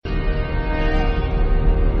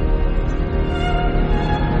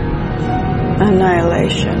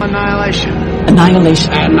Annihilation. Annihilation.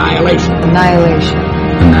 Annihilation. Annihilation. Annihilation.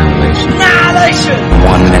 Annihilation. Annihilation.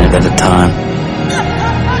 1 minute at a time.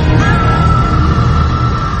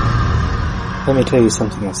 Let me tell you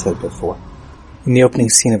something I said before. In the opening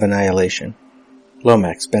scene of Annihilation,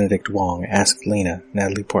 Lomax Benedict Wong asked Lena,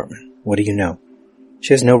 Natalie Portman, "What do you know?"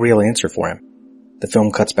 She has no real answer for him. The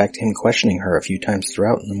film cuts back to him questioning her a few times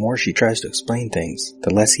throughout, and the more she tries to explain things,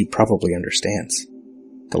 the less he probably understands.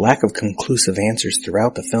 The lack of conclusive answers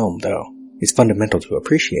throughout the film, though, is fundamental to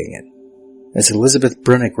appreciating it. As Elizabeth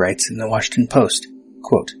Brunig writes in the Washington Post,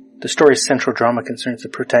 quote, "The story's central drama concerns the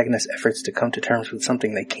protagonist's efforts to come to terms with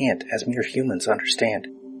something they can't, as mere humans, understand.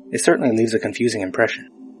 It certainly leaves a confusing impression.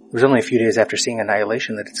 It was only a few days after seeing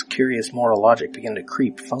Annihilation that its curious moral logic began to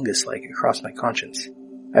creep fungus-like across my conscience.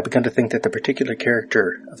 I begun to think that the particular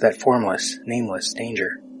character of that formless, nameless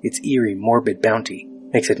danger, its eerie, morbid bounty,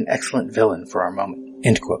 makes it an excellent villain for our moment."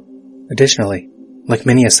 End quote. Additionally, like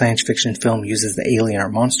many a science fiction film uses the alien or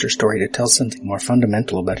monster story to tell something more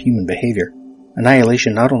fundamental about human behavior,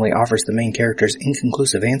 Annihilation not only offers the main characters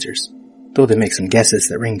inconclusive answers, though they make some guesses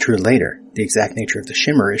that ring true later, the exact nature of the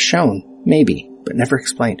shimmer is shown, maybe, but never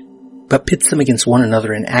explained, but pits them against one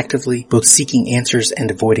another in actively both seeking answers and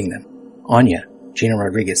avoiding them. Anya, Gina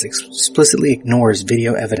Rodriguez, explicitly ignores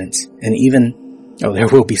video evidence, and even, there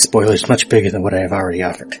will be spoilers much bigger than what I have already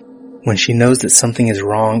offered. When she knows that something is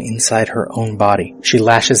wrong inside her own body, she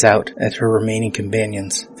lashes out at her remaining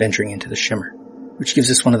companions venturing into the shimmer, which gives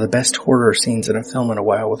us one of the best horror scenes in a film in a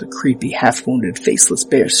while, with a creepy, half-wounded, faceless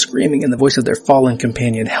bear screaming in the voice of their fallen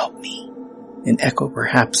companion, "Help me!" an echo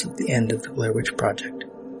perhaps of the end of the Blair Witch Project.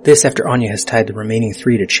 This after Anya has tied the remaining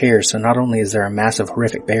 3 to chairs, so not only is there a massive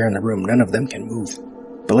horrific bear in the room, none of them can move.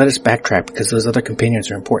 But let us backtrack, because those other companions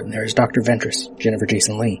are important. There is Dr. Ventress, Jennifer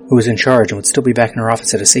Jason Leigh, who is in charge and would still be back in her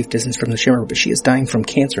office at a safe distance from the shimmer, but she is dying from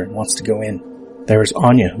cancer and wants to go in. There is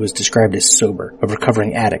Anya, who is described as sober, a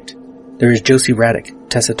recovering addict. There is Josie Raddick,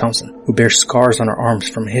 Tessa Thompson, who bears scars on her arms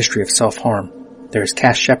from a history of self-harm. There is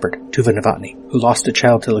Cass Shepard, Tuva Novotny, who lost a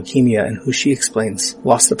child to leukemia and who, she explains,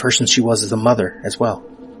 lost the person she was as a mother as well.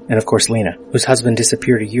 And of course Lena, whose husband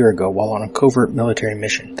disappeared a year ago while on a covert military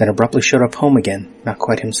mission, then abruptly showed up home again, not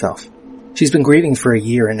quite himself. She's been grieving for a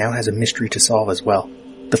year and now has a mystery to solve as well.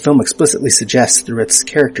 The film explicitly suggests through its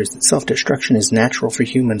characters that self-destruction is natural for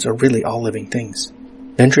humans, or really all living things.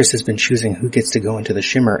 Ventress has been choosing who gets to go into the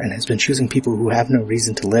shimmer and has been choosing people who have no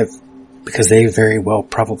reason to live, because they very well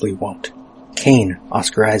probably won't. Kane,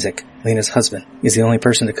 Oscar Isaac, Lena's husband, is the only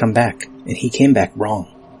person to come back, and he came back wrong.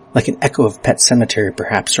 Like an echo of Pet Sematary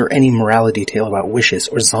perhaps, or any morality tale about wishes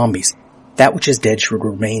or zombies, that which is dead should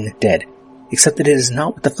remain dead. Except that it is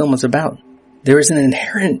not what the film is about. There is an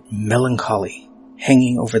inherent melancholy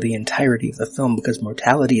hanging over the entirety of the film because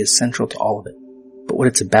mortality is central to all of it. But what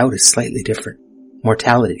it's about is slightly different.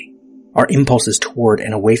 Mortality. Our impulses toward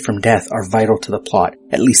and away from death are vital to the plot,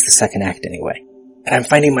 at least the second act anyway. And I'm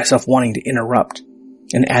finding myself wanting to interrupt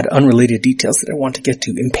and add unrelated details that I want to get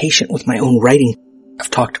to, impatient with my own writing. I've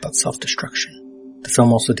talked about self-destruction. The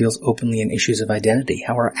film also deals openly in issues of identity,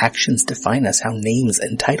 how our actions define us, how names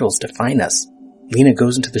and titles define us. Lena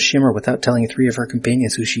goes into the shimmer without telling 3 of her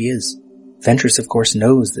companions who she is. Ventress, of course,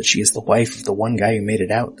 knows that she is the wife of the one guy who made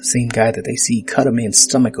it out, the same guy that they see cut a man's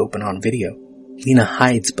stomach open on video. Lena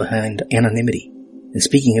hides behind anonymity. And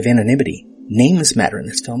speaking of anonymity, names matter in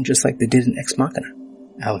this film just like they did in Ex Machina,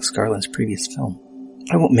 Alex Garland's previous film.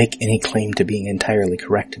 I won't make any claim to being entirely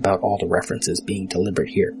correct about all the references being deliberate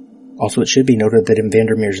here. Also, it should be noted that in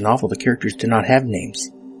Vandermeer's novel, the characters do not have names.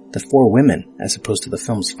 The 4 women, as opposed to the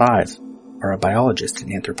film's 5, are a biologist,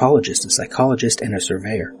 an anthropologist, a psychologist, and a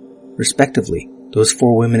surveyor. Respectively, those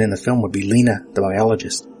 4 women in the film would be Lena, the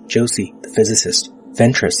biologist, Josie, the physicist,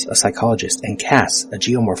 Ventress, a psychologist, and Cass, a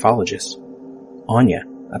geomorphologist. Anya,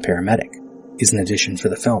 a paramedic, is an addition for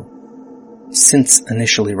the film. Since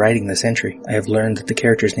initially writing this entry, I have learned that the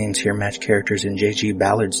characters' names here match characters in J.G.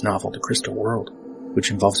 Ballard's novel The Crystal World,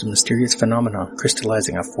 which involves a mysterious phenomenon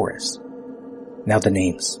crystallizing a forest. Now the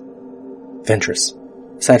names. Ventress,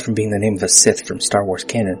 aside from being the name of a Sith from Star Wars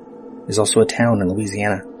canon, is also a town in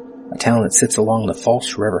Louisiana, a town that sits along the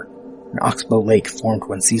False River, an oxbow lake formed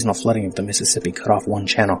when seasonal flooding of the Mississippi cut off one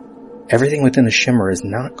channel. Everything within the shimmer is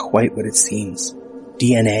not quite what it seems.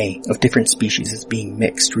 DNA of different species is being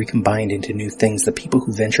mixed, recombined into new things. The people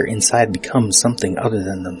who venture inside become something other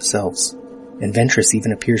than themselves. And Ventress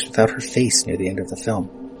even appears without her face near the end of the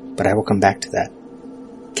film. But I will come back to that.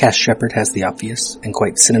 Cass Shepard has the obvious and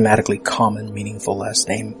quite cinematically common, meaningful last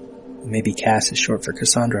name. Maybe Cass is short for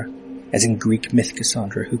Cassandra, as in Greek myth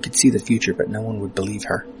Cassandra, who could see the future but no one would believe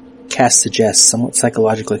her. Cass suggests, somewhat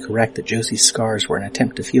psychologically correct, that Josie's scars were an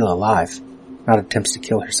attempt to feel alive. not attempts to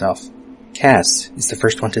kill herself. Cass is the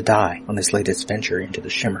first one to die on this latest venture into the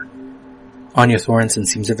Shimmer. Anya Thorensen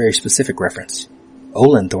seems a very specific reference.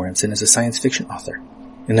 Olin Thorensen is a science fiction author.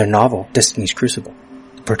 In their novel, Destiny's Crucible,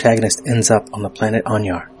 the protagonist ends up on the planet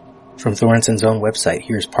Anyar. From Thorensen's own website,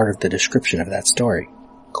 here's part of the description of that story.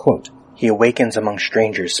 Quote, "He awakens among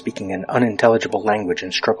strangers speaking an unintelligible language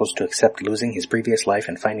and struggles to accept losing his previous life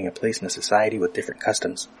and finding a place in a society with different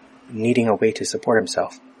customs, needing a way to support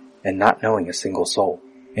himself, and not knowing a single soul."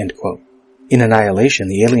 End quote. In Annihilation,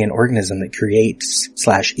 the alien organism that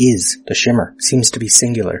creates/is the Shimmer seems to be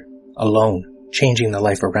singular, alone, changing the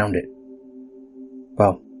life around it.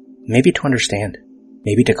 Well, maybe to understand,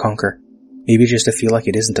 maybe to conquer, maybe just to feel like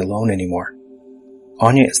it isn't alone anymore.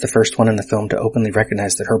 Anya is the first one in the film to openly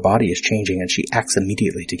recognize that her body is changing, and she acts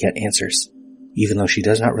immediately to get answers, even though she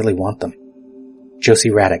does not really want them. Josie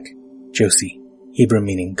Radek, Josie, Hebrew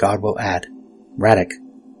meaning God will add. Radek,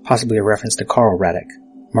 possibly a reference to Karl Radek,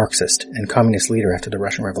 Marxist and communist leader after the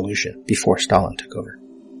Russian Revolution, before Stalin took over.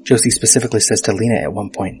 Josie specifically says to Lena at one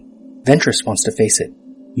point, "Ventress wants to face it.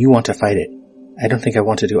 You want to fight it. I don't think I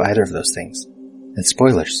want to do either of those things." And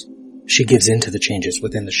spoilers, she gives in to the changes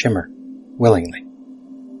within the Shimmer, willingly.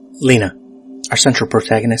 Lena, our central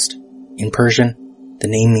protagonist. In Persian, the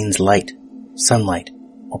name means light, sunlight,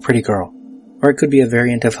 or pretty girl. Or it could be a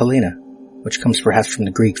variant of Helena, which comes perhaps from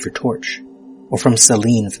the Greek for torch, or from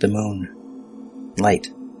Selene for the moon. Light.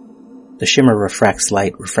 The Shimmer refracts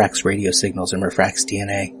light, refracts radio signals, and refracts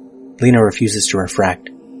DNA. Lena refuses to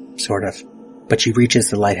refract, sort of, but she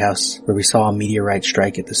reaches the lighthouse where we saw a meteorite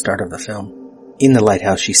strike at the start of the film. In the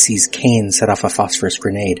lighthouse, she sees Kane set off a phosphorus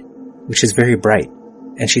grenade, which is very bright,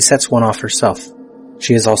 and she sets one off herself.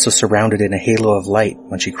 She is also surrounded in a halo of light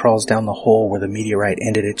when she crawls down the hole where the meteorite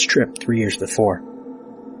ended its trip 3 years before.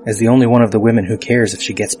 As the only one of the women who cares if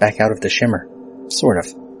she gets back out of the Shimmer. Sort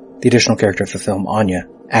of. The additional character of the film, Anya,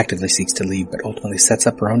 actively seeks to leave, but ultimately sets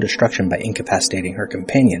up her own destruction by incapacitating her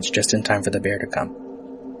companions just in time for the bear to come.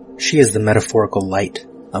 She is the metaphorical light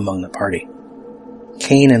among the party.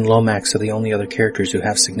 Kane and Lomax are the only other characters who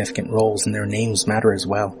have significant roles, and their names matter as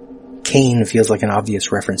well. Kane feels like an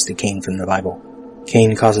obvious reference to Cain from the Bible.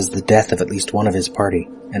 Cain causes the death of at least one of his party,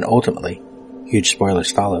 and ultimately, huge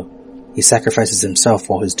spoilers follow, he sacrifices himself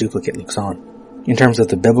while his duplicate looks on. In terms of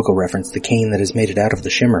the biblical reference, the Cain that has made it out of the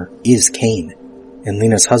Shimmer is Cain, and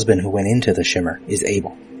Lena's husband who went into the Shimmer is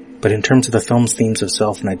Abel. But in terms of the film's themes of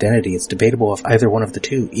self and identity, it's debatable if either one of the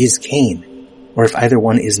two is Cain, or if either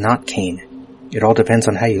one is not Cain. It all depends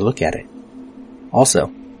on how you look at it.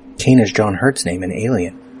 Also, Cain is John Hurt's name in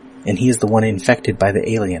Alien, and he is the one infected by the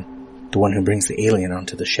alien, the one who brings the alien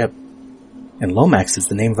onto the ship. And Lomax is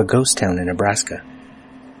the name of a ghost town in Nebraska.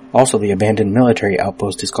 Also, the abandoned military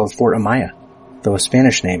outpost is called Fort Amaya, though a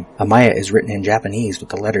Spanish name, Amaya is written in Japanese with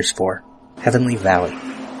the letters for Heavenly Valley.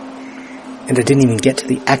 And I didn't even get to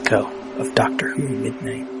the echo of Doctor Who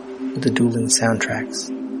Midnight, with the dueling soundtracks,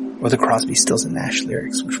 or the Crosby, Stills and Nash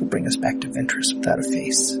lyrics, which will bring us back to Ventress without a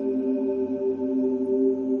face.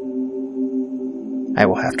 I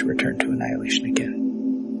will have to return to Annihilation again.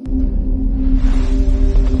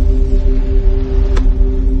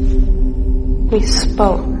 We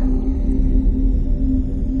spoke.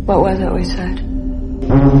 What was it we said?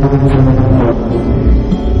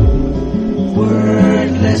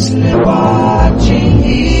 Wordlessly watching,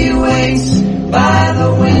 he waits by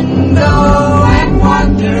the window and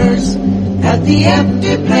wonders at the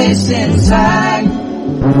empty place inside.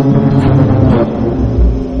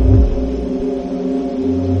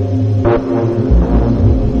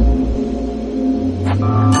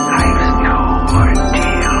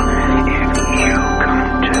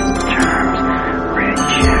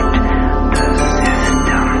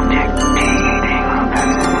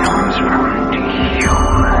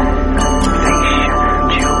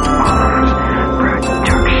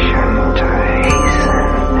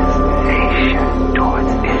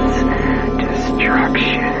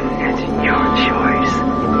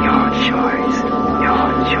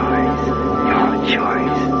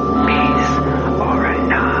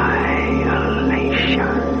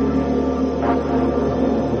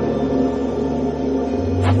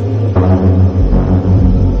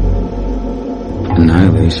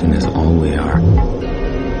 Annihilation is all we are.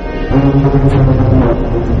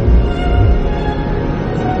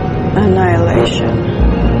 Annihilation.